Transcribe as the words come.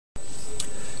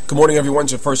Good morning, everyone.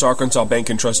 It's your first Arkansas Bank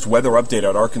and Trust weather update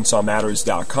at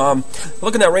ArkansasMatters.com.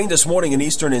 Looking at rain this morning in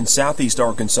eastern and southeast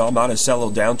Arkansas.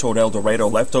 Monticello down toward El Dorado,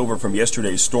 left over from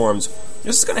yesterday's storms.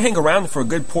 This is going to hang around for a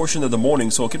good portion of the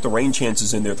morning, so we'll keep the rain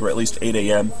chances in there through at least 8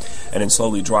 a.m. and then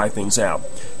slowly dry things out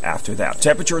after that.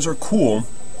 Temperatures are cool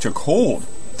to cold.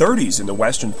 30s in the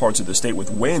western parts of the state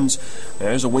with winds.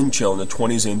 There's a wind chill in the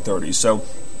 20s and 30s. So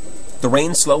the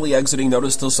rain slowly exiting.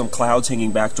 Notice still some clouds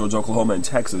hanging back towards Oklahoma and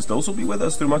Texas. Those will be with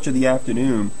us through much of the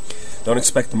afternoon. Don't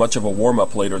expect much of a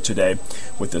warm-up later today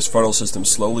with this frontal system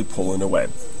slowly pulling away.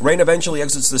 Rain eventually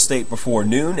exits the state before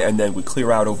noon, and then we clear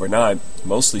out overnight.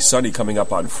 Mostly sunny coming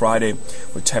up on Friday,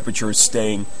 with temperatures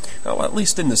staying at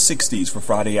least in the 60s for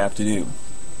Friday afternoon.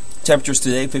 Temperatures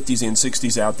today, 50s and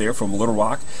 60s out there from Little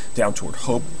Rock down toward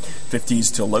Hope,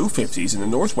 50s to low 50s in the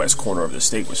northwest corner of the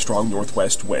state with strong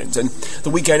northwest winds. And the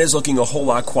weekend is looking a whole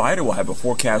lot quieter. We'll have a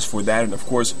forecast for that. And, of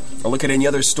course, a look at any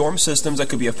other storm systems that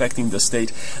could be affecting the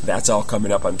state. That's all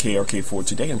coming up on KRK4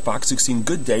 today and Fox 16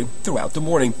 Good Day throughout the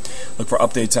morning. Look for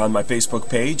updates on my Facebook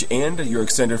page and your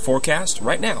extended forecast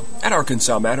right now at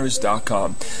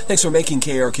ArkansasMatters.com. Thanks for making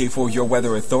KRK4 your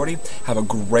weather authority. Have a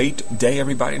great day,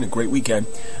 everybody, and a great weekend.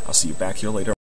 I'll see you back here later.